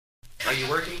Are you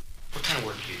working? What kind of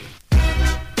work do you do?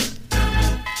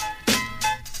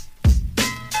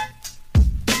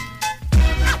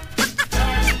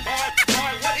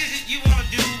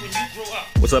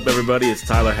 What's up, everybody? It's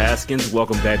Tyler Haskins.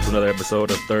 Welcome back to another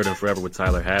episode of Third and Forever with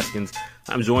Tyler Haskins.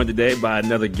 I'm joined today by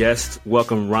another guest.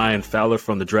 Welcome Ryan Fowler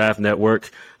from the Draft Network.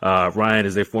 Ryan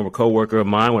is a former coworker of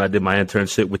mine when I did my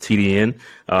internship with TDN.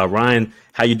 Ryan,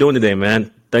 how you doing today, man?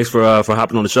 Thanks for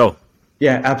hopping on the show.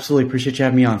 Yeah, absolutely. Appreciate you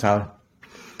having me on, Tyler.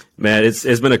 Man,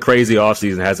 it's been a crazy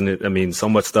offseason, hasn't it? I mean, so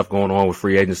much stuff going on with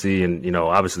free agency and,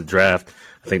 obviously the draft.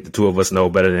 I think the two of us know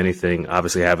better than anything,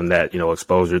 obviously having that,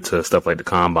 exposure to stuff like the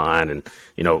combine and,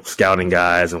 scouting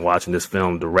guys and watching this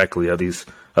film directly of these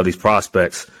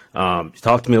prospects.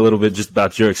 Talk to me a little bit just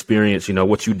about your experience,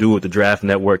 what you do with the Draft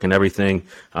Network and everything,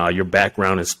 your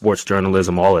background in sports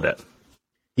journalism, all of that.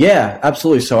 Yeah,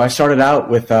 absolutely. So I started out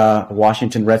with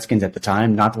Washington Redskins at the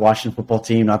time, not the Washington football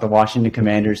team, not the Washington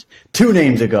Commanders, 2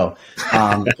 names ago,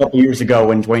 a couple years ago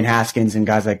when Dwayne Haskins and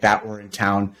guys like that were in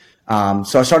town.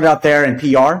 So I started out there in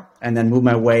PR and then moved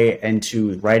my way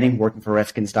into writing, working for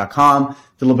Redskins.com, did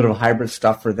a little bit of hybrid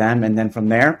stuff for them. And then from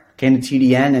there, came to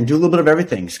TDN and do a little bit of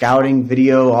everything, scouting,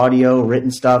 video, audio,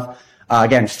 written stuff.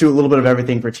 Again, just do a little bit of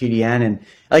everything for TDN. And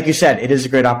like you said, it is a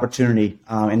great opportunity.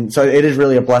 And so it is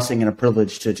really a blessing and a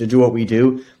privilege to do what we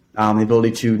do, the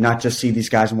ability to not just see these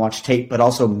guys and watch tape, but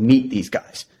also meet these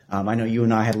guys. I know you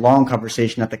and I had a long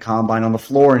conversation at the Combine on the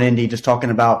floor in Indy just talking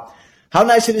about how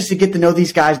nice it is to get to know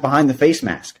these guys behind the face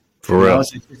mask. For real.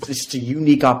 It's just a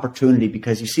unique opportunity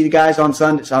because you see the guys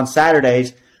on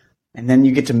Saturdays, and then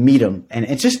you get to meet them. And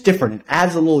it's just different. It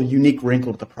adds a little unique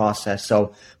wrinkle to the process.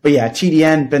 So, but yeah,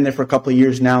 TDN, been there for a couple of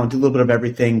years now and do a little bit of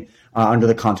everything under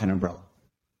the content umbrella.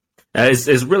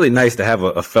 It's really nice to have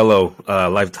a fellow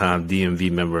lifetime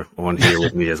DMV member on here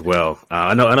with me as well.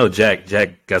 I know Jack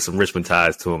got some Richmond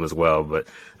ties to him as well, but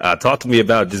talk to me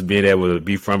about just being able to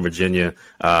be from Virginia.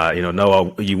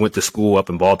 Know you went to school up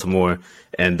in Baltimore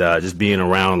and just being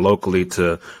around locally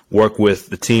to work with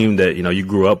the team that, you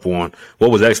grew up on. What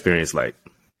was that experience like?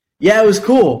 Yeah, it was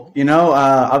cool.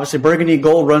 Obviously burgundy and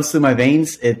gold runs through my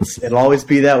veins. It'll always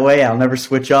be that way. I'll never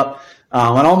switch up.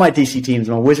 On all my DC teams,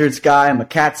 I'm a Wizards guy. I'm a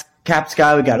Caps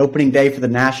guy. We got opening day for the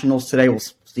Nationals today. We'll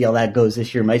see how that goes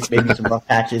this year. Maybe some rough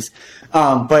patches.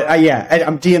 I'm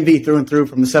DMV through and through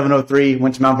from the 703.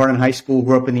 Went to Mount Vernon High School.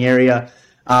 Grew up in the area.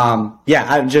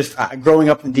 I'm just growing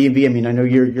up in DMV. I mean, I know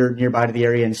you're nearby to the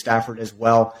area in Stafford as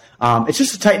well. It's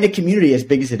just a tight knit community as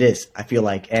big as it is, I feel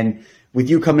like. And with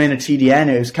you coming in at TDN,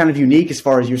 it was kind of unique as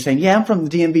far as you're saying, yeah, I'm from the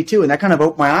DMV too. And that kind of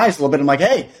opened my eyes a little bit. I'm like,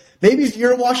 hey, maybe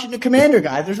you're a Washington Commander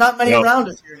guy. There's not many around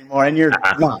us here anymore, and you're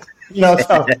not.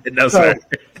 Sir.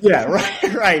 Yeah,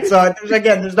 right. So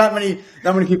there's not many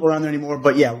people around there anymore.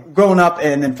 But yeah, growing up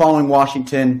and then following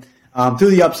Washington through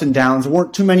the ups and downs. There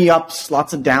weren't too many ups,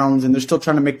 lots of downs, and they're still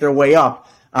trying to make their way up.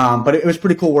 But it was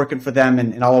pretty cool working for them,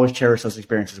 and I'll always cherish those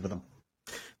experiences with them.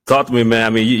 Talk to me, man. I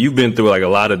mean, you've been through like a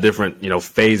lot of different,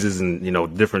 phases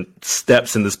and, different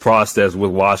steps in this process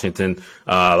with Washington.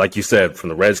 Like you said, from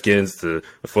the Redskins to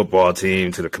the football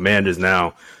team to the Commanders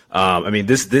now.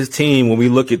 This team, when we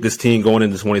look at this team going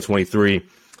into 2023,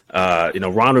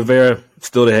 Ron Rivera,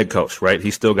 still the head coach, right?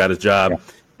 He's still got his job. Yeah.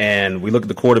 And we look at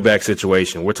the quarterback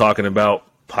situation. We're talking about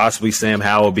possibly Sam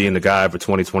Howell being the guy for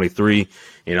 2023.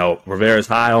 Rivera's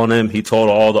high on him. He told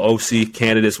all the OC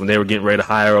candidates when they were getting ready to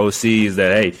hire OCs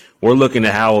that, hey, we're looking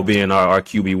at Howell being our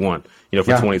QB1, for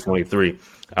 2023.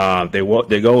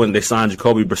 They go and they sign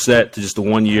Jacoby Brissett to just a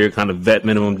 1-year kind of vet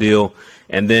minimum deal.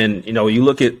 And then, you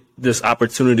look at this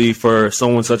opportunity for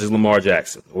someone such as Lamar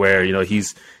Jackson, where,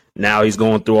 he's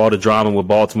going through all the drama with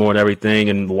Baltimore and everything.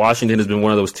 And Washington has been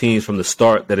one of those teams from the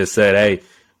start that has said, hey,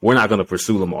 we're not going to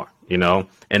pursue Lamar, And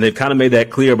they've kind of made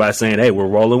that clear by saying, hey, we're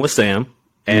rolling with Sam.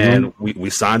 And we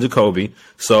signed Jacoby.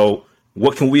 So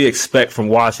what can we expect from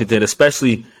Washington,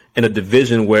 especially in a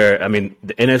division where,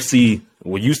 the NFC,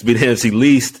 what used to be the NFC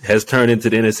least, has turned into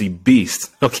the NFC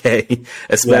beast, okay?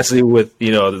 Especially with,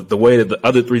 the way that the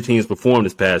other 3 teams performed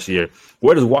this past year.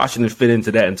 Where does Washington fit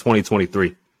into that in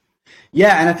 2023?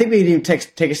 Yeah, and I think we need to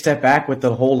take a step back with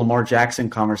the whole Lamar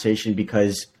Jackson conversation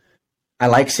because I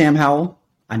like Sam Howell.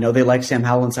 I know they like Sam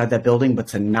Howell inside that building, but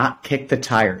to not kick the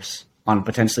tires on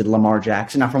potentially Lamar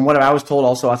Jackson. Now, from what I was told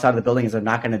also outside of the building is they're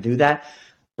not going to do that,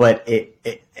 but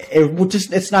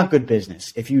it's not good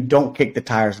business if you don't kick the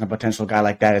tires on a potential guy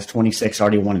like that as 26,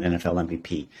 already won an NFL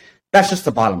MVP. That's just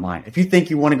the bottom line. If you think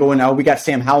you want to go in, we got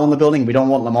Sam Howell in the building, we don't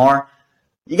want Lamar,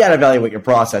 you got to evaluate your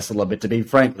process a little bit to be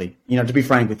frank with you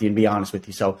and be honest with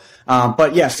you. So,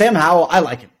 but yeah, Sam Howell, I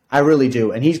like him. I really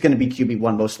do. And he's going to be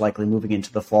QB1 most likely moving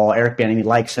into the fall. Eric Bieniemy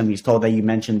likes him. He's told that you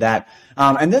mentioned that.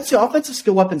 And that's the offensive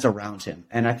skill weapons around him.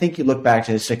 And I think you look back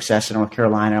to his success in North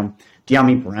Carolina,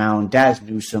 De'Ami Brown, Daz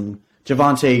Newsome,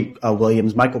 Javonte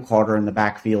Williams, Michael Carter in the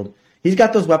backfield. He's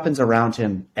got those weapons around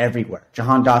him everywhere.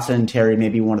 Jahan Dotson and Terry may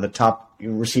be one of the top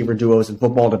receiver duos in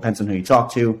football, depends on who you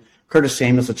talk to. Curtis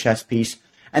Samuel's a chess piece.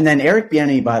 And then Eric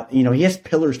Bieniemy, but he has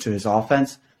pillars to his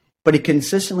offense, but he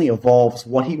consistently evolves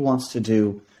what he wants to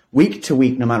do week to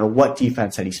week, no matter what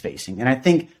defense that he's facing. And I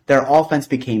think their offense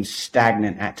became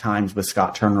stagnant at times with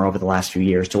Scott Turner over the last few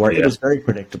years to where it was very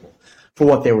predictable for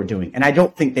what they were doing. And I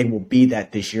don't think they will be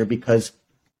that this year because,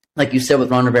 like you said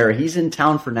with Ron Rivera, he's in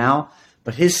town for now,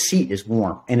 but his seat is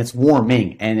warm, and it's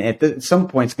warming. And at some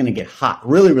point, it's going to get hot,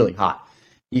 really, really hot.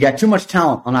 You got too much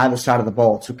talent on either side of the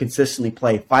ball to consistently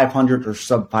play 500 or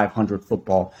sub-500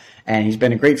 football. And he's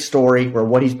been a great story where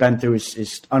what he's been through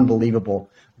is unbelievable.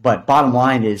 But bottom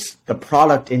line is the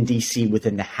product in D.C.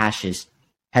 within the hashes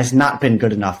has not been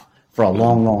good enough for a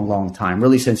long, long, long time,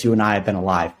 really since you and I have been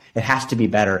alive. It has to be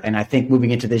better. And I think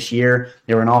moving into this year,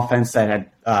 they were an offense that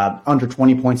had under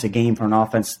 20 points a game for an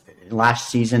offense last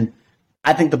season.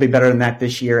 I think they'll be better than that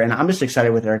this year. And I'm just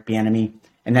excited with Eric Bieniemy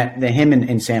and that him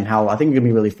and Sam Howell. I think it's going to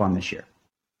be really fun this year.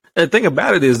 And the thing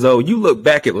about it is, though, you look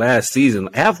back at last season,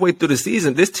 halfway through the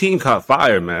season, this team caught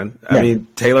fire, man. I mean,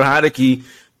 Taylor Heinicke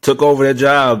took over that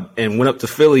job and went up to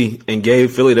Philly and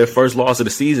gave Philly their first loss of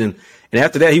the season. And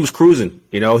after that, he was cruising.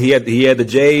 He had the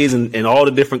Jays and all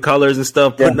the different colors and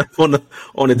stuff putting up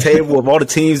on the table of all the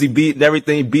teams he beat and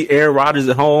everything. He beat Aaron Rodgers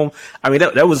at home. I mean,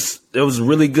 that was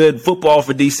really good football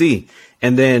for DC.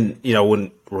 And then,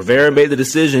 when Rivera made the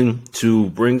decision to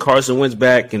bring Carson Wentz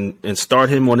back and start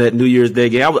him on that New Year's Day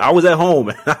game, I was at home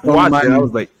and I watched it. I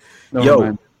was like,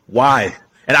 why?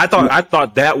 And I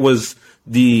thought that was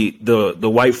the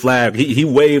white flag. He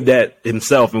waved at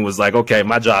himself and was like, okay,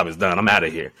 my job is done. I'm out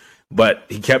of here. But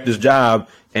he kept his job,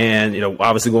 and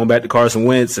obviously going back to Carson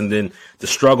Wentz and then the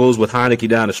struggles with Heinicke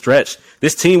down the stretch,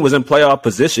 this team was in playoff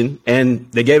position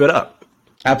and they gave it up.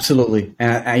 Absolutely.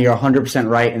 And you're 100%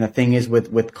 right. And the thing is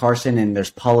with Carson, and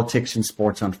there's politics in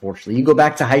sports, unfortunately. You go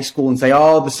back to high school and say,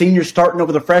 oh, the senior's starting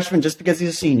over the freshman just because he's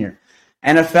a senior.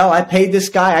 NFL, I paid this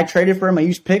guy. I traded for him. I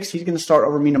used picks. He's going to start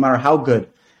over me no matter how good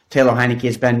Taylor Heinicke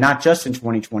has been, not just in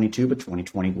 2022, but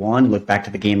 2021. Look back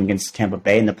to the game against Tampa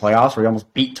Bay in the playoffs where he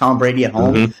almost beat Tom Brady at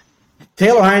home. Mm-hmm.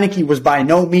 Taylor Heinicke was by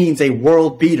no means a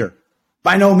world beater.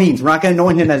 By no means. We're not going to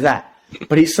anoint him as that.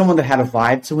 But he's someone that had a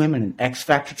vibe to him and an X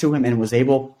factor to him and was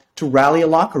able to rally a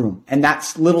locker room. And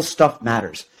that little stuff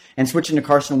matters. And switching to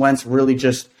Carson Wentz really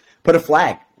just put a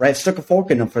flag, right? Stuck a fork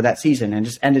in him for that season and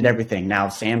just ended everything. Now,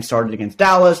 Sam started against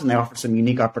Dallas, and they offered some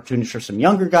unique opportunities for some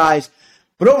younger guys.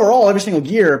 But overall, every single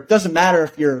year, it doesn't matter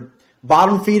if you're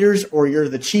bottom feeders or you're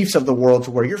the Chiefs of the world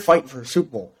to where you're fighting for a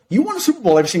Super Bowl. You want a Super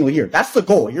Bowl every single year. That's the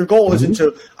goal. Your goal isn't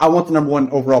to, I want the number one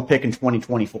overall pick in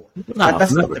 2024.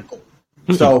 That's not the goal.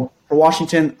 So for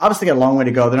Washington, obviously got a long way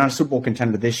to go. They're not a Super Bowl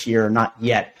contender this year, not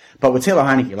yet. But with Taylor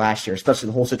Heinicke last year, especially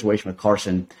the whole situation with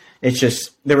Carson, it's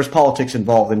just there was politics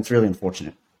involved, and it's really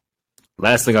unfortunate.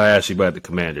 Last thing I ask you about the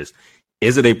Commanders.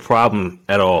 Is it a problem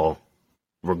at all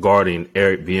regarding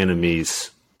Eric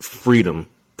Bieniemy's freedom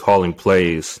calling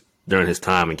plays during his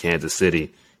time in Kansas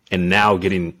City and now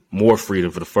getting more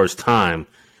freedom for the first time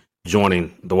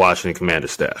joining the Washington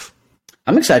Commanders staff?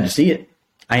 I'm excited to see it.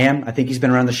 I am. I think he's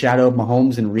been around the shadow of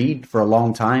Mahomes and Reed for a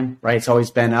long time, right? It's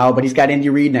always been, but he's got Andy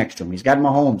Reid next to him. He's got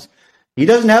Mahomes. He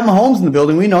doesn't have Mahomes in the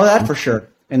building. We know that for sure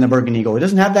in the Bergen Eagle. He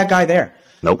doesn't have that guy there.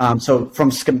 Nope. So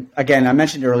again, I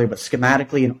mentioned it earlier, but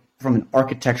schematically and from an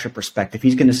architecture perspective,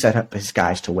 he's going to set up his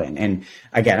guys to win. And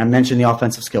again, I mentioned the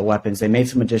offensive skill weapons. They made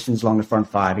some additions along the front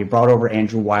five. He brought over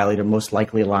Andrew Wiley to most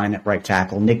likely align at right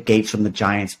tackle, Nick Gates from the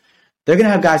Giants. They're going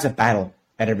to have guys that battle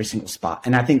at every single spot.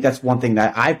 And I think that's one thing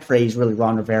that I praise really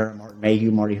Ron Rivera, Martin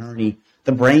Mayhew, Marty Herney,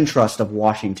 the brain trust of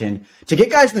Washington, to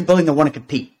get guys in the building that want to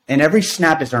compete. And every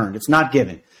snap is earned. It's not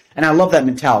given. And I love that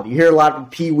mentality. You hear a lot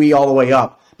of pee-wee all the way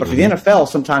up. But for the NFL,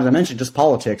 sometimes I mentioned just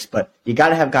politics, but you got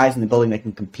to have guys in the building that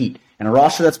can compete. And a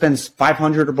roster that's been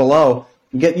 500 or below,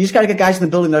 you just got to get guys in the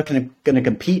building that are going to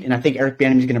compete. And I think Eric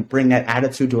Bieniemy is going to bring that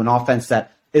attitude to an offense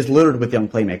that is littered with young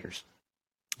playmakers.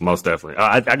 Most definitely.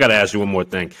 I got to ask you one more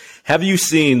thing. Have you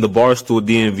seen the Barstool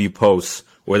DMV posts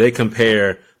where they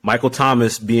compare Michael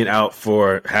Thomas being out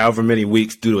for however many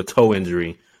weeks due to a toe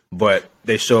injury, but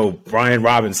they show Brian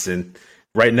Robinson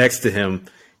right next to him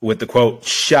with the quote,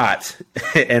 shot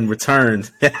and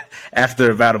returned after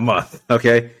about a month,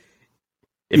 okay?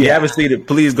 If you haven't seen it,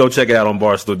 please go check it out on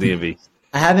Barstool DMV.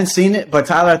 I haven't seen it, but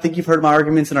Tyler, I think you've heard my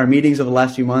arguments in our meetings over the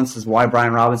last few months is why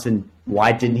Brian Robinson,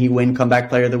 why didn't he win comeback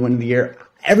player of the win of the year?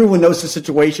 everyone knows the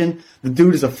situation. The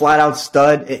dude is a flat-out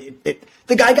stud.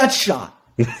 The guy got shot.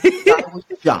 The guy was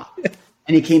shot.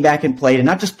 And he came back and played, and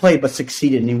not just played, but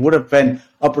succeeded. And he would have been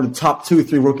up with the top 2 or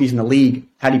 3 rookies in the league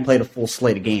had he played a full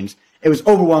slate of games. It was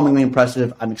overwhelmingly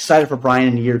impressive. I'm excited for Brian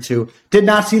in year 2. Did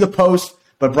not see the post,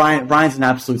 but Brian's an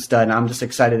absolute stud, and I'm just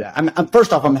excited.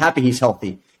 First off, I'm happy he's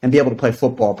healthy and be able to play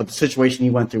football, but the situation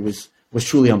he went through was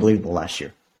truly unbelievable last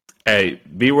year. Hey,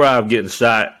 B-Rob getting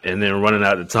shot and then running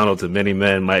out the tunnel to many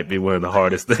men might be one of the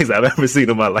hardest things I've ever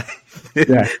seen in my life.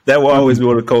 Yeah. That will always be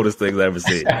one of the coldest things I've ever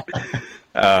seen.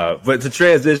 But to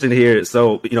transition here,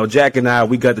 so, Jack and I,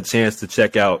 we got the chance to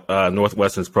check out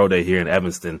Northwestern's Pro Day here in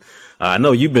Evanston. I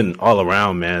know you've been all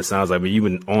around, man. It sounds like you've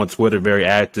been on Twitter very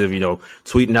active,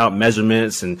 tweeting out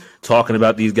measurements and talking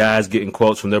about these guys, getting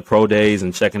quotes from their pro days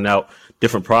and checking out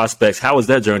different prospects. How has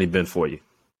that journey been for you?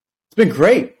 It's been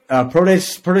great. Pro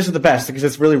days are the best because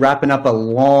it's really wrapping up a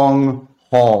long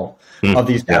haul of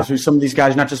these guys. Yeah. Some of these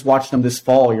guys, not just watching them this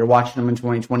fall, you're watching them in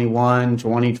 2021,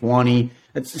 2020.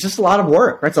 It's just a lot of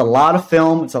work, right? It's a lot of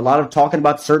film. It's a lot of talking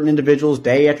about certain individuals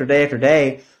day after day after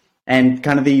day. And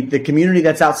kind of the community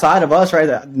that's outside of us, right?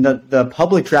 The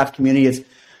public draft community is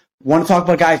want to talk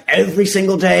about guys every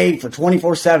single day for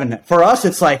 24/7. For us,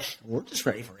 it's like we're just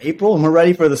ready for April and we're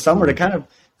ready for the summer to kind of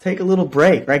take a little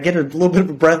break, right? Get a little bit of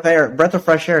a breath of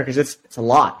fresh air because it's a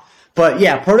lot. But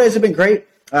yeah, pro days have been great.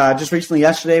 Just recently,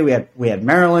 yesterday we had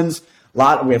Maryland's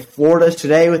we have Florida's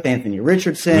today with Anthony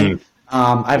Richardson.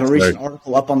 I have a recent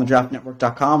article up on the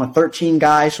draftnetwork.com of 13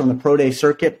 guys from the pro day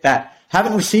circuit that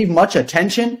haven't received much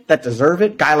attention that deserve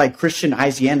it. Guy like Christian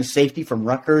Izien, a safety from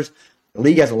Rutgers. The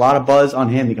league has a lot of buzz on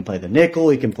him. He can play the nickel.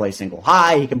 He can play single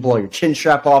high. He can blow your chin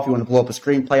strap off. You want to blow up a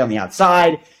screenplay on the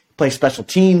outside. Play special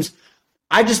teams.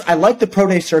 I like the pro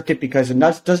day circuit because it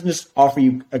doesn't just offer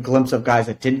you a glimpse of guys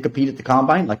that didn't compete at the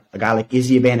combine, like a guy like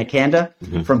Izzy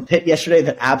Abanikanda from Pitt yesterday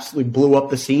that absolutely blew up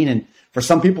the scene. And for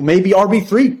some people, maybe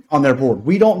RB3 on their board.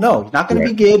 We don't know. He's not going to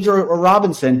be Gibbs or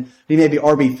Robinson. He may be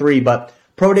RB3, but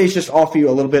pro days just offer you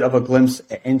a little bit of a glimpse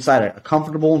inside a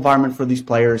comfortable environment for these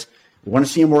players. You want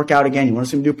to see them work out again. You want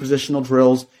to see them do positional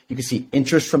drills. You can see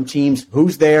interest from teams.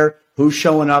 Who's there? Who's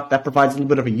showing up? That provides a little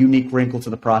bit of a unique wrinkle to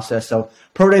the process. So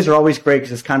pro days are always great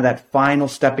because it's kind of that final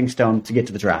stepping stone to get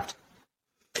to the draft.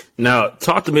 Now,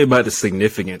 talk to me about the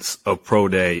significance of pro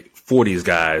day for these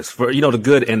guys, for the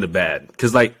good and the bad.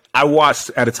 Because I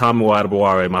watched at a time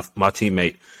WR1, my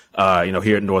teammate,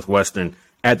 here at Northwestern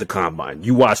at the combine.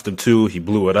 You watched him too. He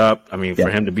blew it up. I mean, for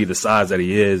him to be the size that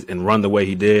he is and run the way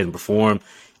he did and perform,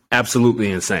 absolutely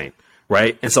insane,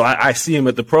 right? And so I see him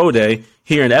at the pro day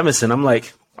here in Evanston. I'm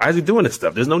like, why is he doing this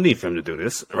stuff? There's no need for him to do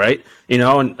this, right?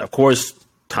 And of course,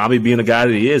 Tommy being the guy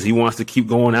that he is, he wants to keep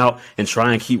going out and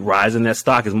try and keep rising that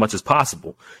stock as much as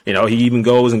possible. He even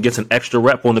goes and gets an extra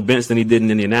rep on the bench than he did in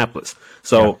Indianapolis.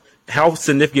 So how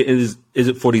significant is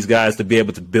it for these guys to be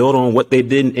able to build on what they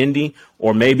did in Indy,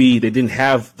 or maybe they didn't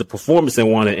have the performance they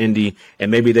wanted in Indy,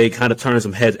 and maybe they kind of turn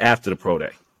some heads after the pro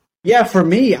day? Yeah, for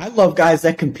me, I love guys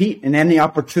that compete, and any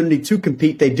opportunity to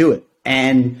compete, they do it.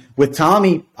 And with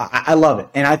Tommy, I love it.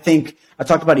 And I think I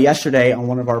talked about it yesterday on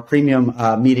one of our premium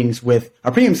meetings with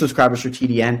our premium subscribers for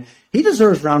TDN. He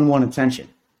deserves round one attention.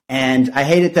 And I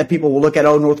hate it that people will look at,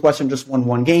 Northwestern just won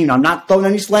one game. Now, I'm not throwing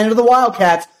any slander to the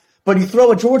Wildcats, but you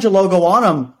throw a Georgia logo on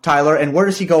him, Tyler, and where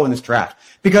does he go in this draft?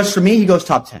 Because for me, he goes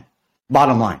top 10,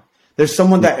 bottom line. There's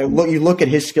someone that you look at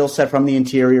his skill set from the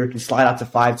interior, can slide out to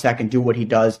 5-tech and do what he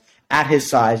does at his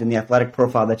size and the athletic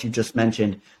profile that you just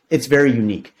mentioned. It's very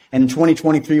unique. And in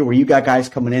 2023, where you got guys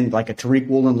coming in like a Tariq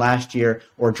Woolen last year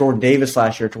or Jordan Davis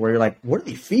last year, to where you're like, what are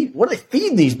they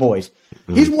feeding these boys?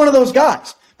 Mm-hmm. He's one of those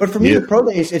guys. But for me, the pro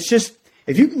days, it's just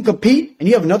if you can compete and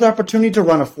you have another opportunity to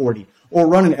run a 40 or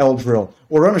run an L drill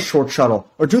or run a short shuttle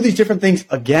or do these different things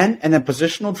again and then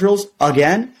positional drills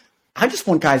again, I just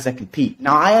want guys that compete.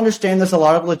 Now, I understand there's a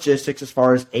lot of logistics as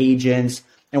far as agents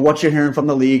and what you're hearing from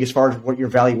the league as far as what your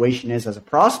valuation is as a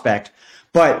prospect,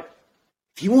 but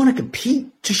if you want to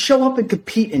compete, just show up and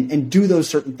compete and do those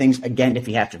certain things again if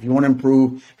you have to. If you want to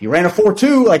improve, if you ran a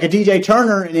 4.2 like a DJ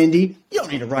Turner in Indy, you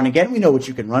don't need to run again. We know what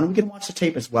you can run. We can watch the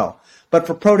tape as well. But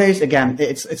for pro days, again,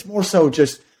 it's more so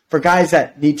just for guys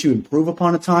that need to improve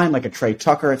upon a time, like a Trey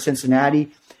Tucker at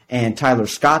Cincinnati and Tyler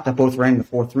Scott that both ran the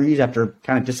 4.3s after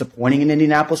kind of disappointing in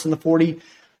Indianapolis in the 40.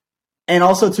 And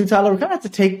also, too, Tyler, we're going to have to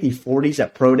take the 40s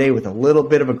at pro day with a little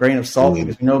bit of a grain of salt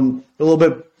because we know them a little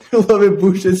bit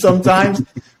boosted sometimes.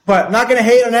 But I'm not going to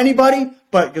hate on anybody,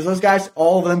 but because those guys,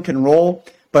 all of them can roll.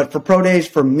 But for pro days,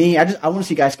 for me, I want to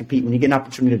see guys compete. When you get an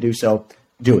opportunity to do so,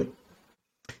 do it.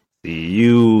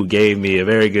 You gave me a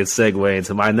very good segue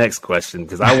into my next question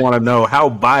because I want to know how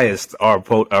biased are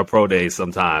pro days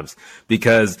sometimes,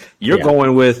 because you're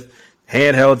going with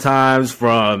handheld times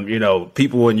from,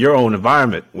 people in your own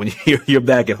environment when you're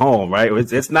back at home, right?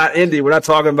 It's not Indy. We're not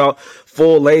talking about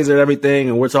full laser and everything,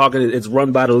 and we're talking it's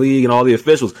run by the league and all the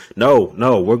officials. No,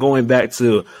 we're going back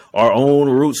to our own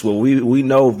roots, what we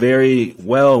know very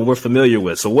well and we're familiar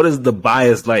with. So what is the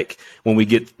bias like when we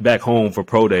get back home for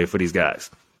pro day for these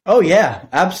guys? Oh, yeah,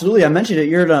 absolutely. I mentioned it.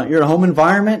 You're in a home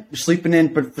environment. You're sleeping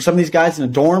in, but for some of these guys in a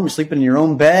dorm, you're sleeping in your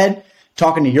own bed,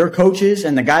 talking to your coaches,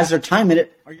 and the guys that are timing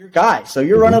it are your guys. So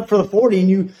you're running up for the 40 and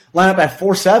you line up at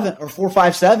 4.7 or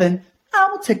 4.57. I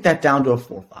will take that down to a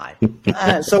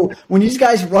 4.5. So when these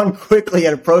guys run quickly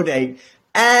at a pro day,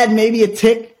 add maybe a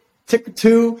tick or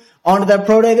two onto that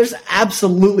pro day. There's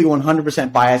absolutely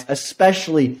 100% bias,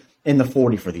 especially in the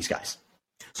 40 for these guys.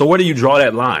 So where do you draw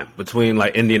that line between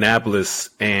like Indianapolis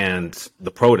and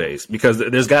the pro days? Because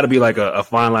there's got to be like a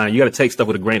fine line. You got to take stuff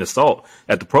with a grain of salt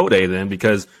at the pro day then,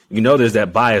 because there's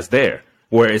that bias there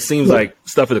where it seems like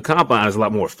stuff at the combine is a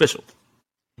lot more official.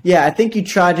 Yeah, I think you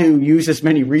try to use as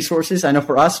many resources. I know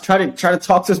for us, try to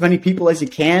talk to as many people as you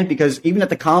can, because even at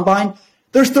the combine,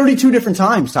 there's 32 different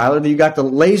times, Tyler. You got the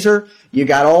laser, you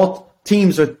got all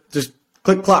teams with just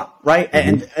click clock, right? Mm-hmm.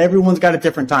 And everyone's got it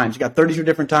different times. You got 32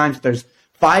 different times. There's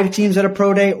 5 teams at a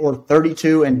pro day or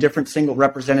 32 and different single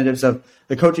representatives of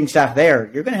the coaching staff there.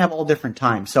 You're going to have all different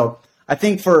times. So I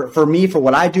think for me, for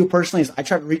what I do personally, is I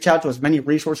try to reach out to as many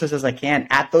resources as I can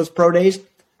at those pro days.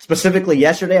 Specifically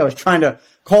yesterday, I was trying to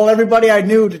call everybody I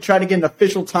knew to try to get an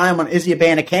official time on Izzy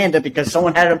Abanikanda, because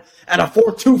someone had him at a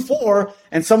 4.24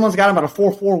 and someone's got him at a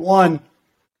 4.41.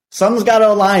 Someone's got to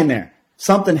align there.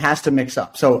 Something has to mix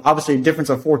up. So obviously a difference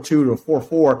of 4.2 to a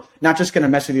 4.4, not just going to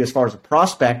mess with you as far as a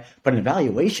prospect, but an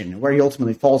evaluation where he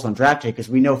ultimately falls on draft day, because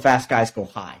we know fast guys go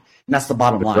high. And that's the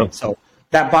bottom line. So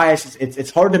that bias, it's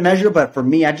hard to measure, but for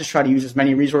me, I just try to use as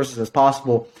many resources as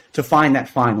possible to find that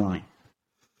fine line.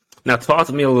 Now talk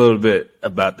to me a little bit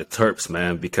about the Terps,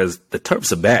 man, because the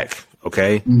Terps are back,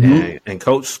 okay? Mm-hmm. And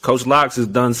Coach Locks has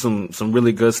done some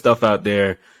really good stuff out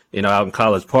there, out in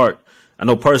College Park. I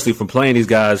know personally from playing these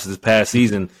guys this past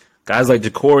season, guys like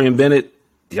Ja'Cory Bennett,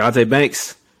 Deonte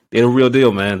Banks, they're the real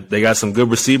deal, man. They got some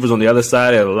good receivers on the other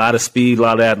side. They had a lot of speed, a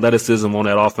lot of athleticism on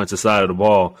that offensive side of the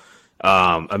ball.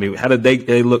 How did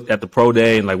they look at the pro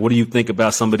day, and what do you think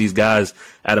about some of these guys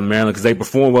out of Maryland? Because they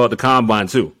performed well at the combine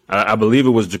too. I believe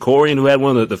it was Ja'Cory who had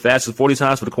one of the fastest 40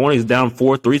 times for the corner. He's down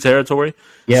 4.3 territory.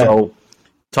 Yeah. So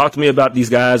talk to me about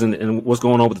these guys and what's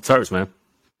going on with the Terps, man.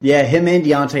 Yeah, him and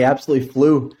Deonte absolutely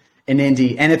flew in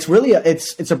Indy, and it's really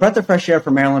it's a breath of fresh air for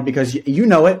Maryland, because you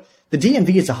know it. The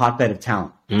DMV is a hotbed of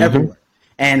talent everywhere,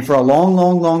 and for a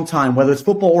long time, whether it's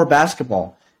football or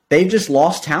basketball, they've just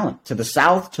lost talent to the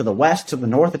south, to the west, to the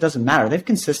north. It doesn't matter. They've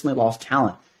consistently lost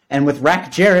talent, and with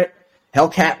Rack Jarrett,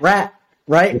 Hellcat Rat,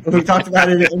 right? We talked about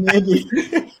it in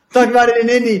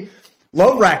Indy.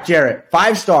 Love Rack Jarrett,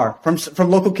 5-star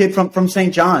from local kid from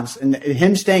St. John's, and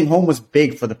him staying home was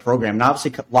big for the program. And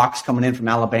obviously, Locks coming in from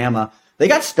Alabama. They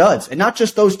got studs, and not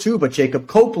just those two, but Jacob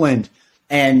Copeland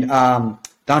and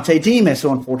Dante Demas,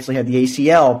 who unfortunately had the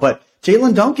ACL, but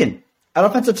Jalen Duncan, at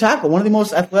offensive tackle, one of the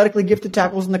most athletically gifted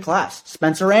tackles in the class.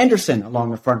 Spencer Anderson along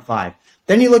the front 5.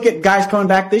 Then you look at guys coming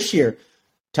back this year.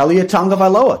 Talia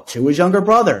Tonga-Vailoa, Tua's younger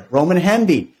brother, Roman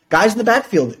Hemby, guys in the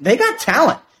backfield. They got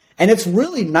talent, and it's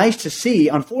really nice to see.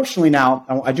 Unfortunately now,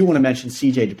 I do want to mention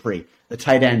C.J. Dupree, the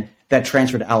tight end that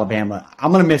transferred to Alabama.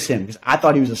 I'm going to miss him because I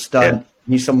thought he was a stud. Yeah.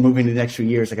 He's someone moving in the next few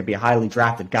years that could be a highly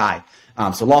drafted guy.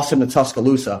 So lost him to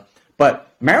Tuscaloosa.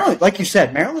 But Maryland, like you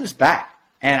said, Maryland is back,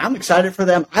 and I'm excited for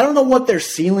them. I don't know what their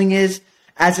ceiling is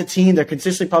as a team. They're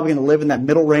consistently probably going to live in that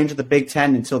middle range of the Big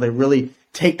Ten until they really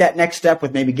take that next step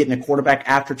with maybe getting a quarterback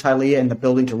after Tylea in the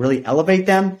building to really elevate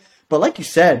them. But like you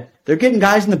said, they're getting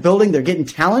guys in the building. They're getting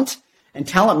talent, and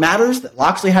talent matters.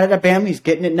 Loxley had it at Bama. He's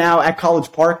getting it now at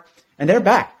College Park, and they're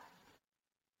back.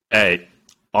 Hey,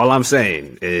 all I'm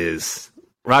saying is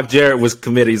Rock Jarrett was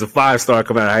committed. He's a 5-star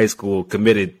coming out of high school,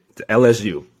 committed to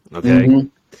LSU. Okay. Mm-hmm.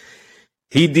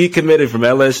 He decommitted from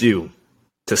LSU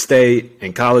to stay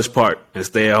in College Park and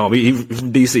stay at home. He's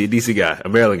from DC guy, a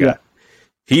Maryland guy. Yeah.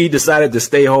 He decided to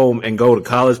stay home and go to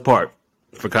College Park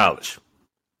for college.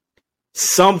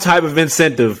 Some type of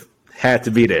incentive had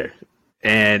to be there.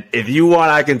 And if you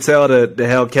want, I can tell the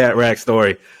Hellcat Rack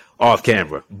story off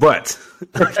camera. But,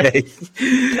 okay,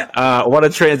 I want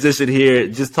to transition here,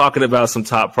 just talking about some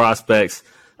top prospects.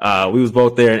 We was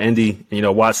both there in Indy,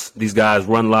 watch these guys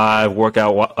run live,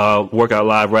 workout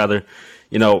live rather.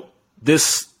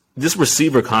 This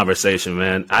receiver conversation,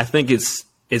 man, I think it's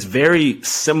is very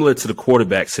similar to the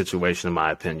quarterback situation, in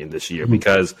my opinion, this year,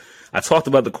 because I talked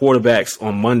about the quarterbacks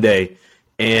on Monday,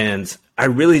 and I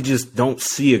really just don't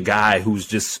see a guy who's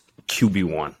just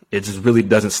QB1. It just really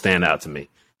doesn't stand out to me.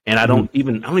 And I don't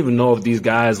even know if these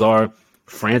guys are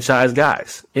franchise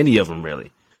guys, any of them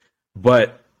really.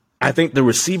 But I think the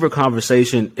receiver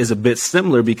conversation is a bit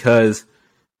similar because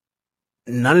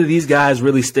none of these guys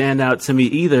really stand out to me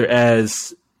either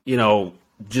as,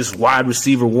 just wide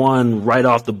receiver one right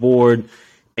off the board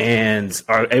and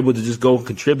are able to just go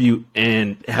contribute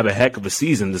and have a heck of a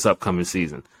season this upcoming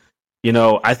season.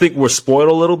 I think we're spoiled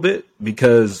a little bit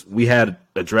because we had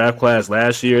a draft class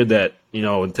last year that,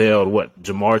 entailed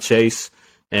Jamar Chase.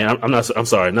 And I'm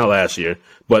sorry, not last year,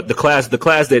 but the class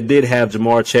that did have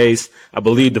Jamar Chase, I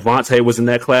believe Devontae was in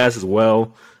that class as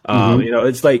well.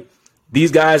 It's like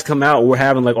these guys come out, we're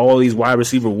having like all these wide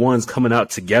receiver ones coming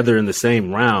out together in the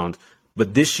same round.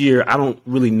 But this year, I don't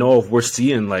really know if we're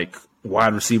seeing like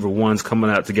wide receiver ones coming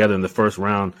out together in the first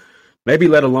round, maybe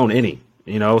let alone any,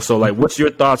 So like, what's your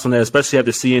thoughts on that, especially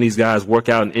after seeing these guys work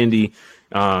out in Indy,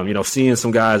 seeing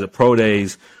some guys at pro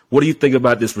days? What do you think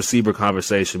about this receiver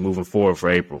conversation moving forward for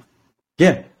April?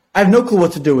 Yeah, I have no clue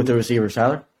what to do with the receivers,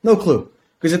 Tyler. No clue.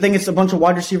 Because I think it's a bunch of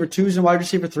wide receiver 2s and wide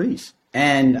receiver 3s.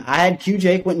 And I had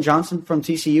QJ, Quentin Johnson from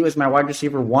TCU, as my wide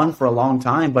receiver 1 for a long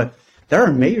time, but there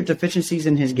are major deficiencies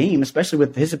in his game, especially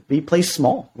with he plays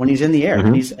small when he's in the air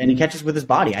and he catches with his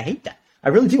body. I hate that. I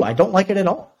really do. I don't like it at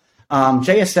all.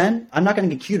 JSN, I'm not going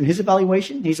to get cute in his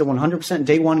evaluation. He's a 100%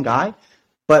 day one guy,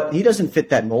 but he doesn't fit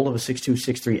that mold of a 6'2",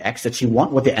 6'3" that you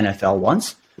want, what the NFL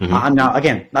wants. I'm now,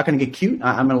 again, not going to get cute.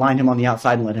 I'm going to line him on the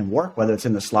outside and let him work, whether it's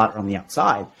in the slot or on the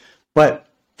outside. But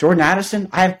Jordan Addison,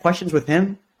 I have questions with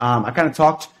him. I kind of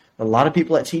talked with a lot of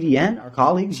people at TDN, our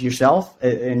colleagues, yourself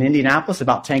in Indianapolis,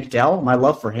 about Tank Dell, my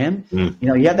love for him.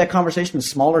 You had that conversation with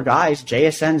smaller guys.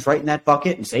 JSN's right in that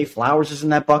bucket, and Zay Flowers is in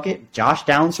that bucket. Josh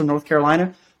Downs from North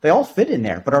Carolina. They all fit in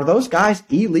there. But are those guys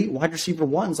elite wide receiver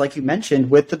ones, like you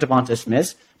mentioned, with the Devonta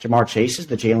Smiths, Jamar Chases,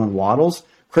 the Jalen Waddles,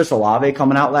 Chris Olave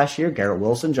coming out last year, Garrett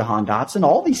Wilson, Jahan Dotson,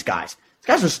 all these guys. These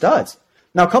guys are studs.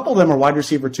 Now, a couple of them are wide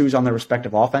receiver 2s on their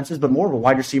respective offenses, but more of a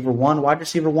wide receiver 1, wide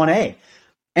receiver 1A.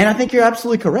 And I think you're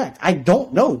absolutely correct. I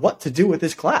don't know what to do with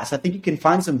this class. I think you can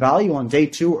find some value on day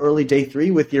 2, early day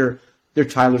 3 with your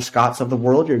Tyler Scotts of the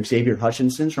world, your Xavier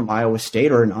Hutchinsons from Iowa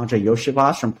State, or an Andre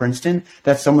Yoshivas from Princeton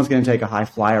that someone's going to take a high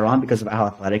flyer on because of how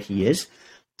athletic he is.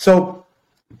 So,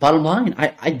 bottom line,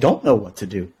 I don't know what to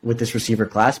do with this receiver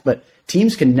class, but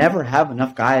teams can never have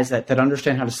enough guys that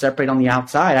understand how to separate on the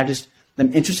outside.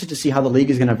 I'm interested to see how the league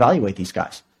is going to evaluate these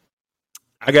guys.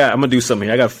 I'm going to do something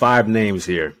here. I got 5 names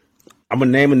here. I'm going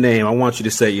to name a name. I want you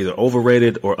to say either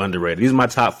overrated or underrated. These are my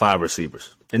top 5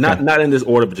 receivers. And not in this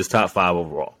order, but just top 5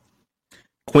 overall.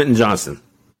 Quentin Johnson.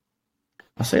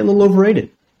 I'll say a little overrated.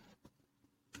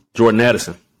 Jordan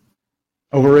Addison.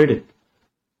 Overrated.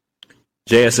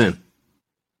 JSN.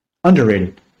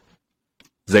 Underrated.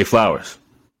 Zay Flowers.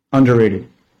 Underrated.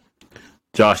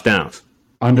 Josh Downs.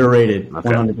 Underrated. Okay.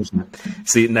 100%.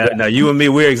 See, now you and me,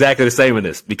 we're exactly the same in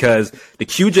this because the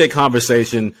QJ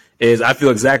conversation is, I feel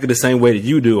exactly the same way that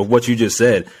you do of what you just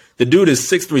said. The dude is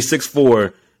 6'3",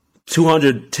 6'4",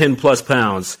 210 plus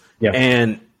pounds,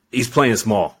 and he's playing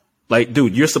small. Like,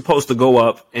 dude, you're supposed to go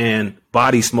up and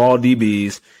body small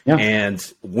DBs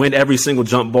and win every single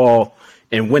jump ball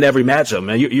and win every matchup,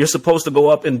 man. You're supposed to go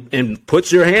up and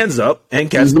put your hands up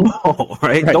and catch the ball,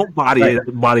 right? Don't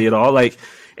body it all. Like,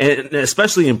 and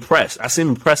especially in press. I see him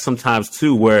in press sometimes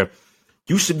too, where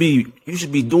you should be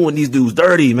doing these dudes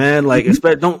dirty, man. Like,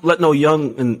 don't let no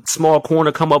young and small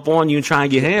corner come up on you and try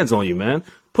and get hands on you, man.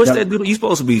 Push that dude. You're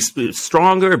supposed to be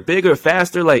stronger, bigger,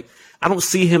 faster. Like, I don't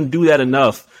see him do that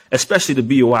enough, especially to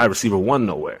be a wide receiver 1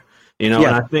 nowhere. And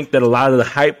I think that a lot of the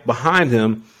hype behind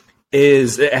him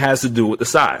it has to do with the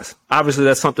size. Obviously,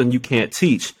 that's something you can't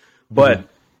teach, but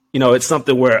it's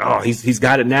something where he's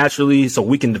got it naturally, so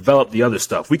we can develop the other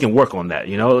stuff. We can work on that.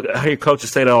 I hear coaches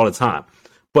say that all the time,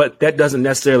 but that doesn't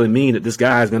necessarily mean that this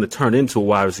guy is going to turn into a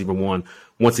wide receiver 1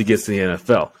 once he gets to the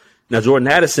NFL. Now, Jordan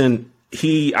Addison,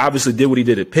 he obviously did what he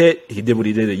did at Pitt. He did what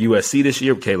he did at USC this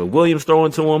year with Caleb Williams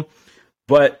throwing to him.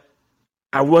 But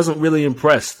I wasn't really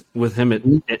impressed with him at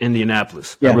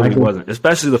Indianapolis. I really wasn't,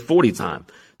 especially the 40 time,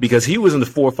 because he was in the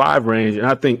 4.5 range. And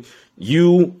I think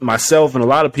you, myself, and a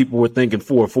lot of people were thinking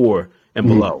 4.4 and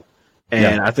below.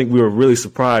 And I think we were really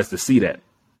surprised to see that.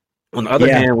 On the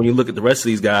other hand, when you look at the rest of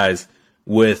these guys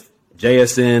with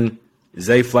JSN,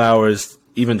 Zay Flowers,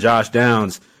 even Josh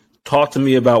Downs, talk to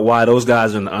me about why those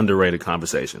guys are in the underrated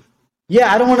conversation.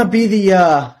 Yeah, I don't want to be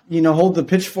the, hold the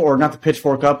pitchfork, not the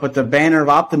pitchfork up, but the banner of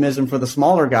optimism for the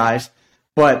smaller guys.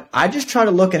 But I just try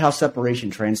to look at how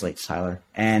separation translates, Tyler.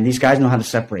 And these guys know how to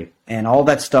separate. And all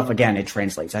that stuff, again, it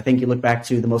translates. I think you look back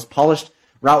to the most polished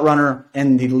route runner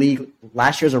in the league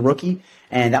last year as a rookie,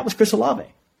 and that was Chris Olave,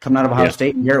 coming out of Ohio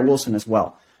State, and Garrett Wilson as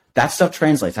well. That stuff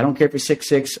translates. I don't care if you're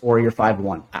 6'6" or you're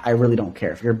 5'1". I really don't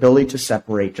care. If your ability to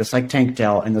separate, just like Tank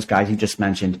Dell and those guys you just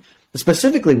mentioned,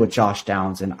 specifically with Josh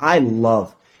Downs, and I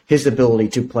love his ability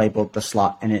to play both the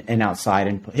slot and outside,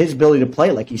 and his ability to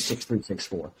play like he's 6'3",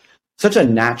 6'4". Such a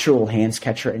natural hands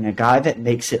catcher and a guy that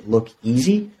makes it look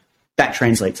easy, that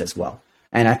translates as well.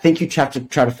 And I think you have to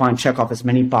try to check off as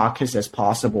many boxes as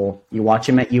possible. You watch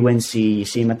him at UNC, you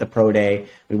see him at the Pro Day,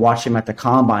 we watch him at the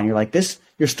Combine. You're like,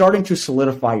 you're starting to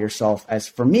solidify yourself as,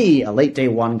 for me, a late day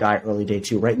one guy, early day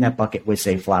two, right in that bucket with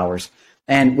Zay Flowers.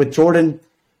 And with Jordan,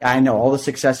 I know all the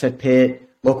success at Pitt,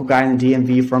 local guy in the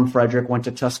DMV from Frederick, went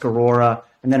to Tuscarora,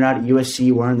 and then out at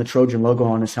USC wearing the Trojan logo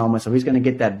on his helmet, so he's going to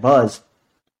get that buzz.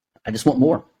 I just want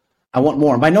more. I want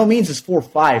more. By no means is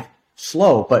 4-5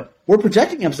 slow, but we're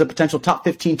projecting him as a potential top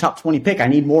 15, top 20 pick. I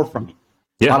need more from you.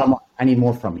 Yeah. I need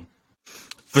more from you.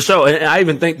 For sure. And I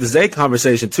even think the Zay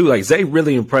conversation, too, like Zay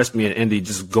really impressed me in Indy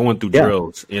just going through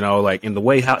drills, like in the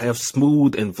way how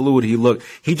smooth and fluid he looked.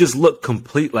 He just looked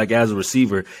complete, like as a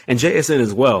receiver, and JSN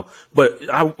as well. But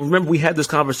I remember we had this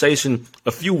conversation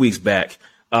a few weeks back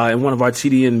in one of our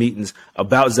TDN meetings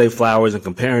about Zay Flowers and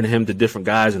comparing him to different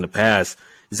guys in the past.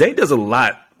 Zay does a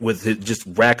lot with his just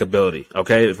rack ability,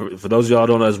 okay? For those of y'all who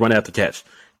don't know, is run after catch.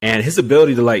 And his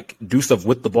ability to, do stuff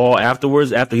with the ball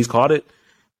afterwards, after he's caught it,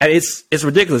 and it's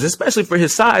ridiculous, especially for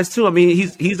his size, too. I mean,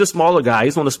 he's a smaller guy.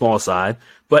 He's on the small side.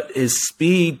 But his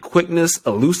speed, quickness,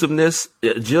 elusiveness,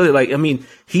 agility,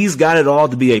 he's got it all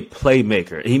to be a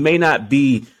playmaker. He may not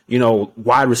be,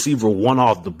 wide receiver one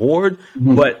off the board,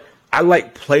 but I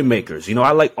like playmakers.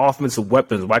 I like offensive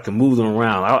weapons where I can move them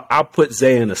around. I'll put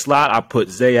Zay in the slot. I'll put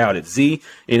Zay out at Z.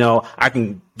 I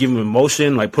can give him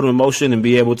motion, put him in motion and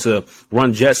be able to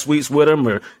run jet sweeps with him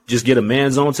or just get a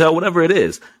man zone tail, whatever it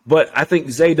is. But I think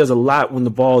Zay does a lot when the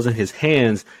ball's in his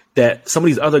hands that some of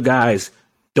these other guys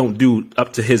don't do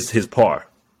up to his par.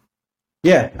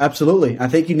 Yeah, absolutely. I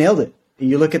think you nailed it.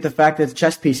 You look at the fact that it's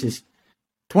chess pieces.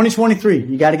 2023,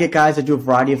 you got to get guys that do a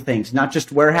variety of things, not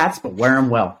just wear hats, but wear them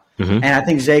well. And I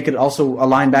think Zay could also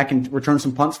align back and return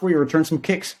some punts for you, return some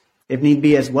kicks if need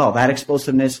be as well. That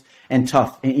explosiveness and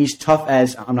tough. And he's tough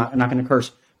as, I'm not going to curse,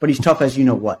 but he's tough as you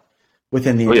know what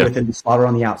within the slaughter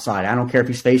on the outside. I don't care if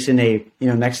he's facing a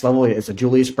next level. It's a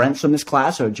Julius Brents from this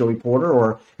class or a Joey Porter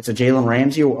or it's a Jalen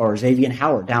Ramsey or Xavier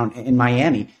Howard down in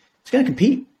Miami. He's going to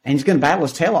compete and he's going to battle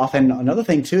his tail off. And another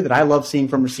thing too that I love seeing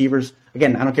from receivers,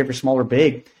 again, I don't care if you're small or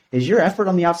big, is your effort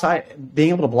on the outside being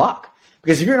able to block.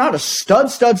 Because if you're not a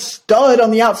stud on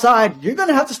the outside, you're going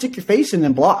to have to stick your face in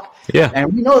and block. Yeah.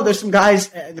 And we know that there's some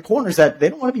guys in the corners that they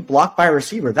don't want to be blocked by a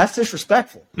receiver. That's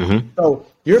disrespectful. So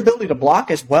your ability to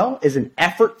block as well is an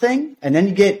effort thing. And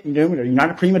then you're not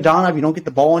a prima donna if you don't get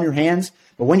the ball in your hands.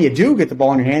 But when you do get the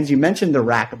ball in your hands, you mentioned the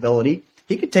rack ability.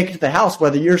 He could take it to the house,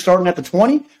 whether you're starting at the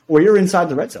 20 or you're inside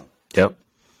the red zone. Yep.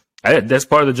 That's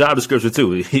part of the job description,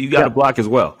 too. You got to block as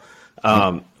well.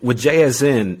 With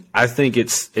JSN, I think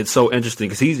it's so interesting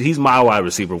because he's my wide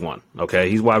receiver one. Okay,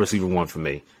 he's wide receiver one for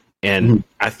me, and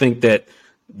I think that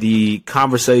the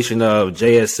conversation of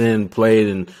JSN played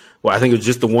and I think it was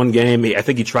just the one game. I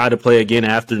think he tried to play again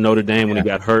after Notre Dame when he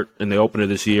got hurt in the opener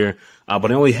this year, but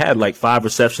he only had 5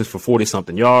 receptions for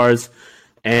 40-something yards.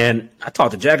 And I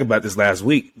talked to Jack about this last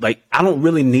week. I don't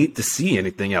really need to see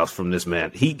anything else from this man.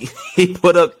 He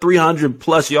put up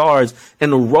 300+ yards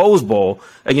in the Rose Bowl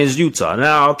against Utah.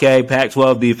 Now, okay,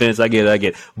 Pac-12 defense, I get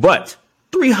it. But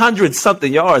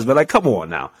 300-something yards, but come on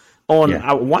now.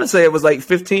 I want to say it was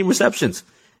 15 receptions.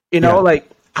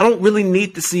 I don't really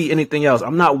need to see anything else.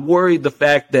 I'm not worried the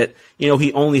fact that,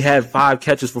 he only had 5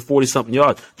 catches for 40-something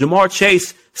yards. Jamar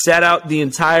Chase sat out the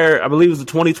entire, I believe it was the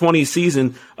 2020 season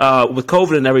with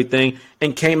COVID and everything,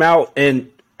 and came out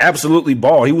and absolutely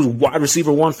balled. He was wide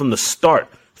receiver one from the start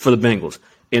for the Bengals.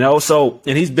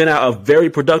 And he's been a very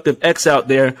productive X out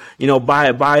there,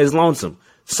 by his lonesome.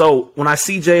 So when I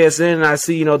see JSN and I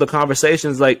see, the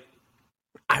conversations, I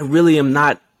really am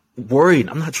not worried.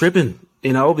 I'm not tripping,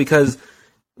 because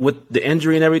with the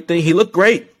injury and everything, he looked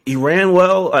great. He ran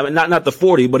well. I mean, not the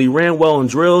 40, but he ran well in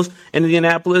drills in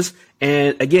Indianapolis.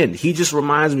 And again, he just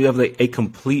reminds me of a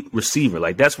complete receiver.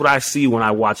 That's what I see when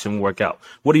I watch him work out.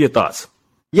 What are your thoughts?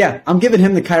 Yeah, I'm giving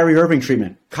him the Kyrie Irving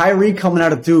treatment. Kyrie coming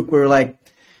out of Duke, we were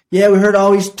we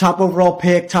heard he's top overall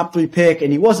pick, top 3 pick,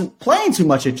 and he wasn't playing too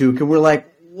much at Duke. And we're well,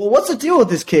 what's the deal with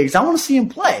this kid? 'Cause I want to see him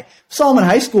play. Saw him in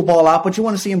high school ball out, but you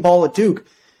want to see him ball at Duke.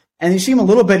 And you see him a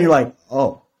little bit, and you're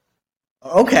oh,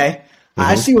 okay.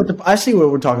 I see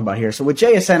what we're talking about here. So with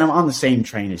JSN, I'm on the same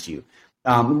train as you.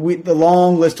 The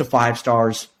long list of 5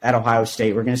 stars at Ohio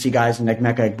State. We're going to see guys like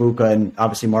Emeka Egbuka and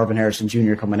obviously Marvin Harrison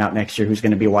Jr. coming out next year, who's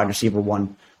going to be a wide receiver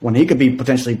one when he could be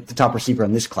potentially the top receiver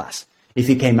in this class if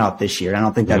he came out this year. I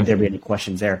don't think that there'd be any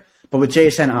questions there. But with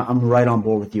JSN, I'm right on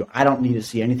board with you. I don't need to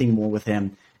see anything more with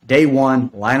him. Day one,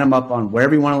 line him up on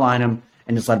wherever you want to line him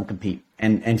and just let him compete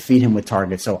and feed him with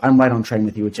targets. So I'm right on train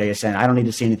with you with JSN. I don't need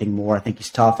to see anything more. I think he's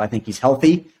tough. I think he's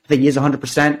healthy. I think he is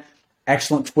 100%.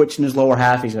 Excellent twitch in his lower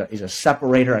half. He's a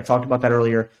separator. I talked about that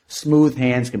earlier. Smooth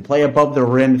hands, can play above the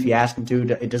rim if you ask him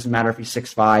to. It doesn't matter if he's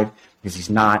 6'5", because he's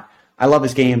not. I love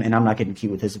his game, and I'm not getting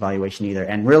cute with his evaluation either.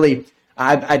 And really,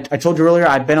 I told you earlier,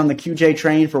 I've been on the QJ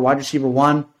train for wide receiver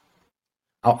one.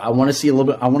 I want to see a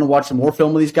little bit. I want to watch some more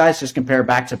film with these guys, just compare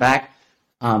back to back.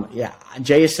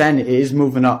 JSN is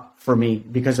moving up for me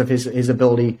because of his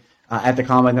ability at the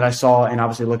combine that I saw, and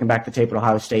obviously looking back the tape at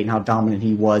Ohio State and how dominant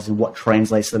he was and what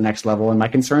translates to the next level, and my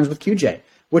concerns with QJ,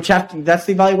 that's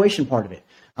the evaluation part of it.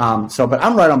 But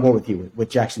I'm right on board with you with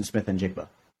Jackson Smith and Jigba.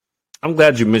 I'm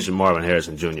glad you mentioned Marvin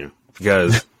Harrison Jr.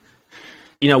 because,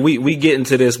 we get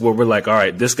into this where we're like, all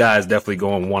right, this guy is definitely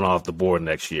going one off the board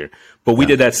next year. But we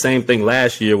did that same thing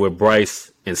last year with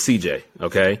Bryce and CJ,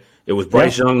 okay? It was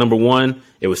Bryce Young, number 1.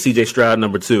 It was CJ Stroud,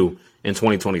 number 2 in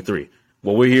 2023.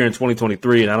 Well, we're here in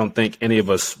 2023, and I don't think any of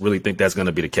us really think that's going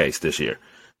to be the case this year.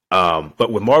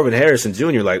 But with Marvin Harrison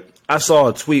Jr., I saw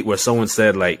a tweet where someone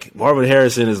said, Marvin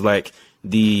Harrison is like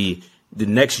the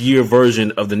next year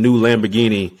version of the new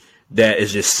Lamborghini that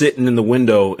is just sitting in the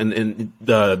window and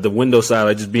the window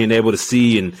side, just being able to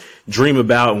see and dream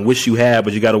about and wish you had,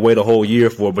 but you got to wait a whole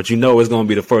year for it. But it's going to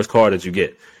be the first car that you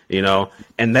get,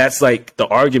 And that's the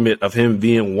argument of him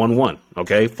being 1-1,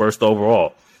 okay, first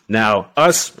overall. Now,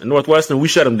 us in Northwestern, we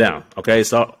shut him down, okay?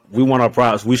 So we want our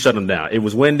props. We shut him down. It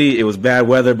was windy. It was bad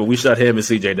weather, but we shut him and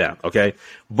CJ down, okay?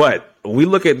 But we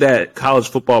look at that college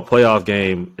football playoff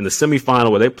game in the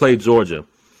semifinal where they played Georgia.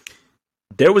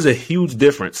 There was a huge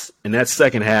difference in that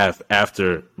second half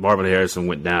after Marvin Harrison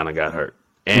went down and got hurt.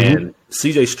 And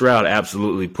CJ Stroud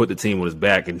absolutely put the team on his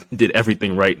back and did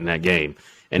everything right in that game,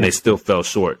 and they still fell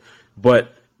short.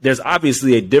 But there's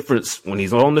obviously a difference when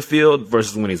he's on the field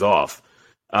versus when he's off.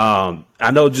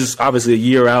 I know just obviously a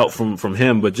year out from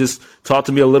him, but just talk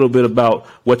to me a little bit about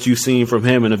what you've seen from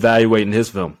him and evaluating his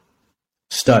film.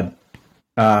 Stud.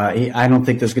 I don't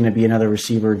think there's going to be another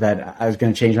receiver that I was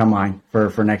going to change my mind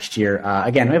for next year.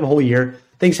 Again, we have a whole year.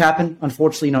 Things happen.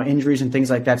 Unfortunately, injuries and things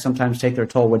like that sometimes take their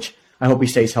toll, which I hope he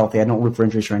stays healthy. I don't root for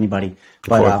injuries for anybody,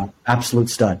 but absolute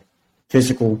stud.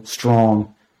 Physical,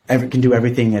 strong, can do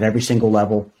everything at every single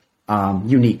level,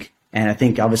 unique. And I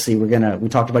think obviously we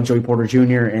talked about Joey Porter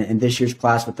Jr. in this year's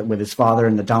class with his father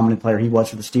and the dominant player he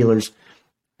was for the Steelers.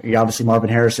 You obviously Marvin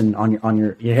Harrison on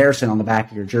your Harrison on the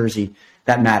back of your jersey.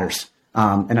 That matters.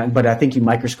 But I think you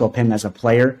microscope him as a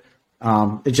player.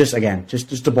 It's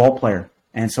just a ball player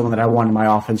and someone that I want in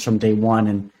my offense from day one.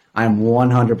 And I'm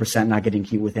 100% not getting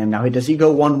cute with him. Now, does he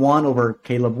go 1-1 over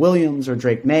Caleb Williams or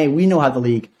Drake May? We know how the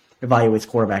league evaluates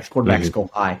quarterbacks. Quarterbacks go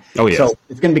high. Oh, yes. So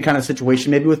it's going to be kind of a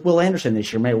situation maybe with Will Anderson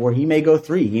this year, where he may go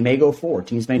 3, he may go 4.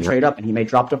 Teams may trade up and he may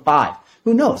drop to 5.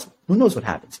 Who knows? Who knows what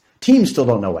happens? Teams still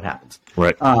don't know what happens.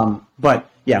 Right. But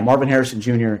yeah, Marvin Harrison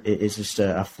Jr. is just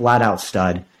a flat out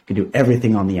stud. Can do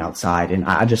everything on the outside, and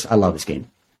I love his game.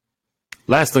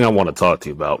 Last thing I want to talk to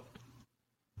you about: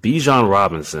 Bijan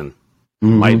Robinson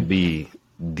might be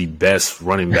the best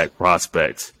running back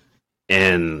prospect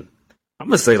in, I'm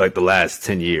going to say, the last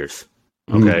 10 years,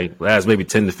 okay? Last maybe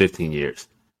 10 to 15 years,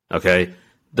 okay?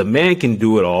 The man can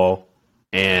do it all,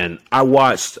 and I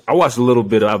watched a little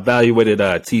bit. I evaluated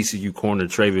TCU corner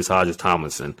Travis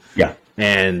Hodges-Tomlinson. Yeah.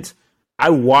 And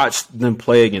I watched them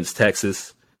play against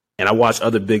Texas, and I watched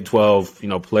other Big 12,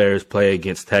 players play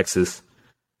against Texas.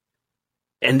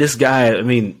 And this guy,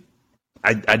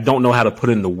 I don't know how to put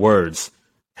into words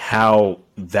how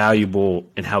valuable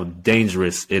and how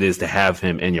dangerous it is to have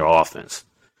him in your offense.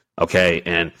 Okay.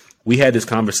 And we had this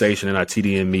conversation in our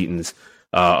TDM meetings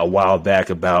a while back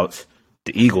about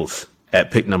the Eagles at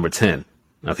pick number 10.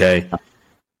 Okay.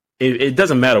 It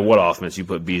doesn't matter what offense you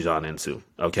put Bijan into.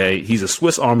 Okay. He's a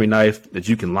Swiss Army knife that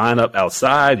you can line up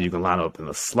outside. You can line up in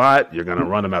the slot. You're going to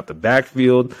run him out the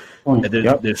backfield.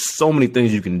 There's so many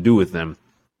things you can do with him.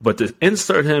 But to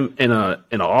insert him in an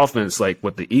offense like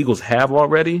what the Eagles have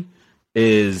already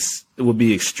it would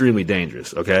be extremely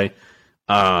dangerous. Okay,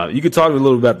 you could talk a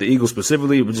little about the Eagles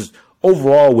specifically, but just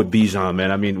overall with Bijan,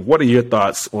 man. What are your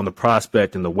thoughts on the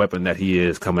prospect and the weapon that he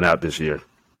is coming out this year?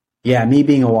 Yeah, me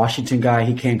being a Washington guy,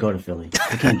 he can't go to Philly.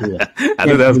 He can't do that. I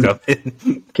knew that was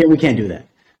coming. We can't do that.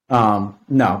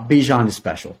 No, Bijan is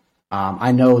special.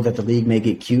 I know that the league may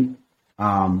get cute.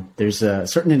 There's a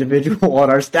certain individual on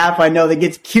our staff I know that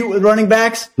gets cute with running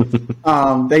backs.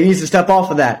 They needs to step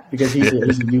off of that because he's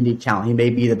a unique talent. He may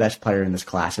be the best player in this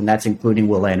class, and that's including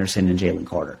Will Anderson and Jalen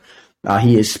Carter.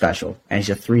 He is special, and he's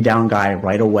a 3-down guy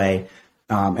right away.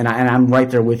 And I'm right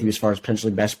there with you as far as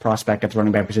potentially best prospect at the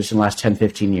running back position in the last 10,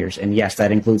 15 years. And yes,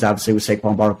 that includes obviously with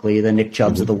Saquon Barkley, the Nick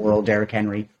Chubbs of the world, Derrick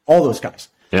Henry, all those guys.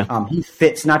 Yeah. He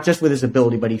fits not just with his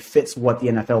ability, but he fits what the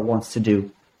NFL wants to do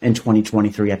in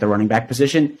 2023 at the running back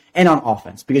position and on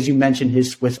offense, because you mentioned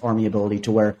his Swiss Army ability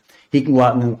to where he can go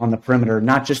out on the perimeter,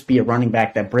 not just be a running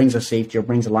back that brings a safety or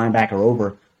brings a linebacker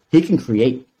over. He can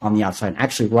create on the outside and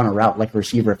actually run a route like a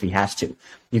receiver if he has to.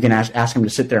 You can ask him to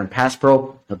sit there and pass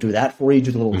pro. He'll do that for you,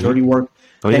 do the little dirty work.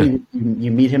 Then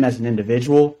you meet him as an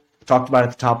individual. Talked about it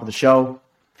at the top of the show.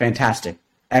 Fantastic.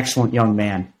 Excellent young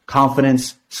man.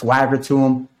 Confidence, swagger to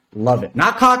him. Love it.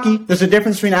 Not cocky. There's a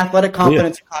difference between athletic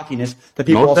confidence and cockiness that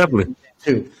people also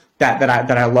too. That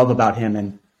I love about him.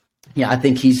 And yeah, I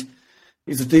think he's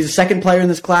the second player in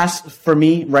this class for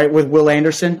me, right with Will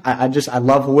Anderson. I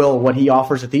love Will, what he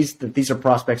offers. These are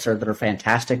prospects that are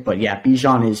fantastic. But yeah,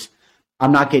 Bijan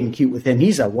I'm not getting cute with him.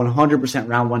 He's a 100%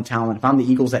 round one talent. If I'm the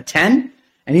Eagles at 10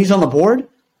 and he's on the board,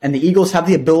 and the Eagles have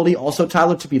the ability also,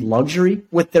 Tyler, to be luxury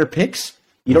with their picks.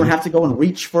 You don't have to go and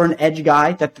reach for an edge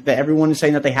guy that everyone is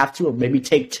saying that they have to, or maybe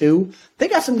take two. They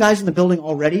got some guys in the building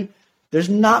already. There's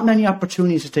not many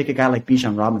opportunities to take a guy like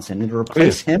Bijan Robinson and to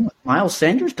replace him with Miles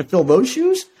Sanders to fill those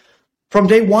shoes from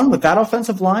day one with that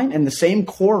offensive line and the same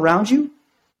core around you.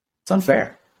 It's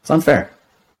unfair. It's unfair.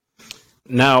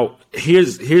 Now,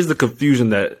 here's the confusion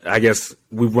that I guess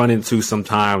we've run into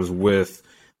sometimes with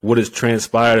what has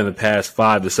transpired in the past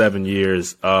 5 to 7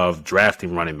 years of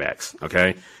drafting running backs,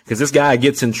 okay? Because this guy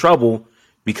gets in trouble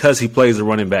because he plays the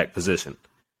running back position.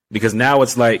 Because now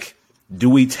it's like,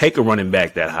 do we take a running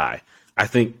back that high? I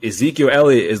think Ezekiel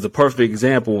Elliott is the perfect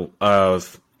example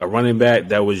of a running back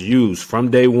that was used from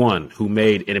day one, who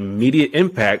made an immediate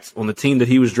impact on the team that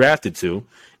he was drafted to,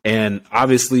 and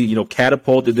obviously,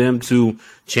 catapulted them to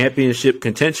championship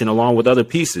contention along with other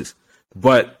pieces.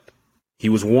 But he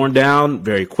was worn down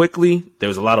very quickly. There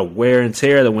was a lot of wear and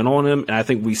tear that went on him. And I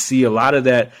think we see a lot of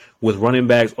that with running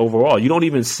backs overall. You don't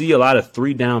even see a lot of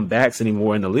 3-down backs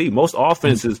anymore in the league. Most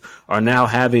offenses are now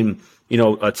having, a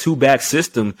 2-back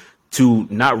system to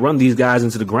not run these guys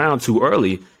into the ground too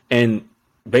early and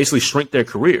basically shrink their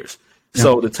careers. Yeah.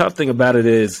 So the tough thing about it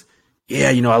is,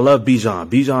 I love Bijan.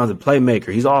 Bijan's a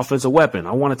playmaker. He's an offensive weapon.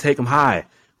 I want to take him high,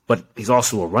 but he's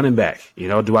also a running back.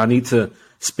 Do I need to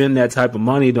spend that type of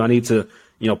money? Do I need to,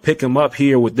 pick him up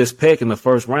here with this pick in the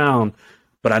first round?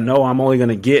 But I know I'm only going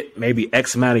to get maybe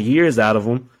X amount of years out of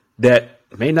him that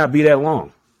may not be that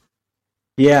long.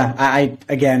 Yeah,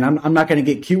 I'm not going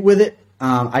to get cute with it.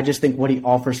 I just think what he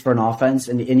offers for an offense,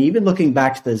 and even looking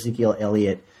back to the Ezekiel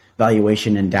Elliott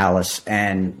valuation in Dallas,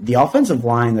 and the offensive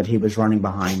line that he was running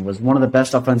behind was one of the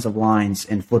best offensive lines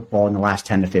in football in the last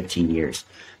 10 to 15 years.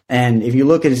 And if you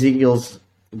look at Ezekiel's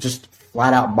just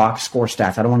flat out box score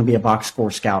stats, I don't want to be a box score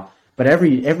scout, but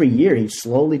every year he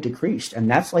slowly decreased.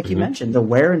 And that's like you mentioned, the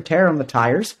wear and tear on the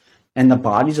tires and the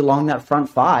bodies along that front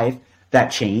five that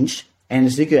changed. And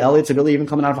Ezekiel Elliott's ability, even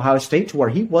coming out of Ohio State, to where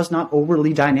he was not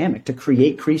overly dynamic to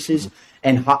create creases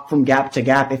and hop from gap to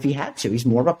gap if he had to. He's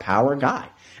more of a power guy.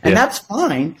 And that's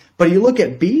fine. But you look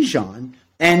at Bijan,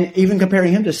 and even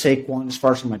comparing him to Saquon as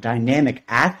far as from a dynamic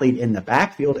athlete in the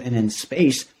backfield and in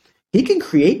space, he can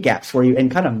create gaps for you and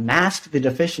kind of mask the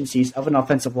deficiencies of an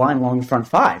offensive line along the front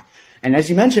five. And as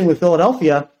you mentioned with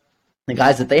Philadelphia, the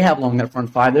guys that they have along that front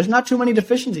five, there's not too many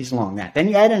deficiencies along that. Then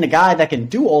you add in a guy that can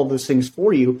do all of those things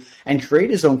for you and create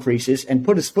his own creases and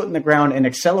put his foot in the ground and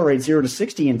accelerate 0 to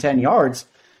 60 in 10 yards.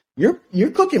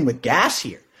 You're cooking with gas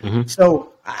here. Mm-hmm.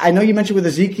 So I know you mentioned with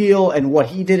Ezekiel and what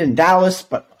he did in Dallas,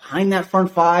 but behind that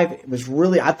front five, it was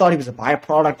really, I thought he was a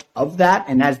byproduct of that.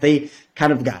 And as they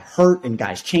kind of got hurt and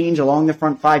guys changed along the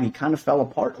front five, he kind of fell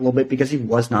apart a little bit because he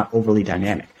was not overly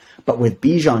dynamic. But with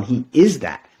Bijan, he is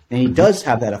that. And he does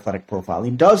have that athletic profile.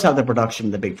 He does have the production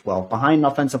in the Big 12 behind an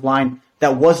offensive line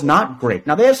that was not great.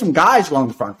 Now, they have some guys along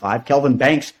the front five. Kelvin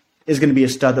Banks is going to be a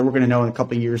stud that we're going to know in a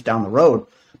couple of years down the road.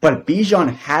 But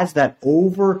Bijan has that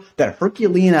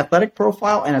Herculean athletic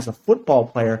profile and as a football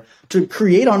player to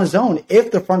create on his own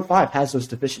if the front five has those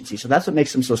deficiencies. So that's what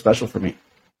makes him so special for me.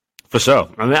 For sure.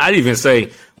 I mean, I'd even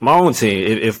say my own team,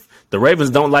 if the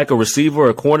Ravens don't like a receiver or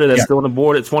a corner that's still on the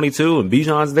board at 22 and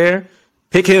Bijan's there,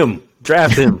 pick him.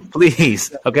 Draft him,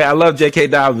 please. Okay, I love J.K.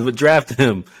 Dobbins, but draft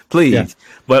him, please. Yeah.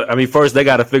 But, I mean, first they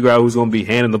got to figure out who's going to be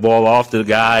handing the ball off to the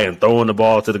guy and throwing the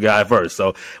ball to the guy first.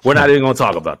 So we're not even going to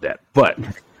talk about that. But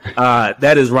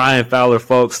That is Ryan Fowler,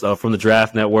 folks, from the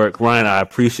Draft Network. Ryan, I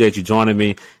appreciate you joining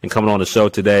me and coming on the show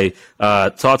today.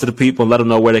 Talk to the people and let them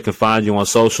know where they can find you on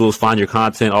socials, find your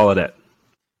content, all of that.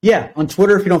 Yeah, on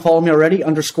Twitter, if you don't follow me already,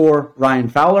 _ Ryan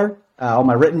Fowler. All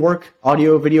my written work,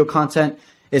 audio, video content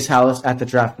is housed at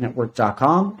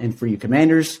thedraftnetwork.com. And for you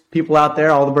Commanders people out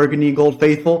there, all the Burgundy and Gold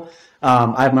faithful,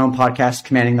 I have my own podcast,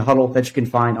 Commanding the Huddle, that you can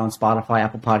find on Spotify,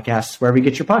 Apple Podcasts, wherever you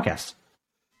get your podcasts.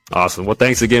 Awesome. Well,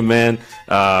 thanks again, man.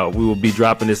 We will be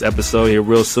dropping this episode here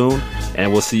real soon,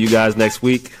 and we'll see you guys next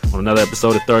week on another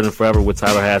episode of Third and Forever with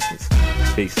Tyler Haskins.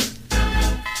 Peace.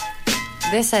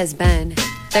 This has been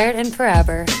Third and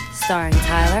Forever, starring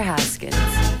Tyler Haskins.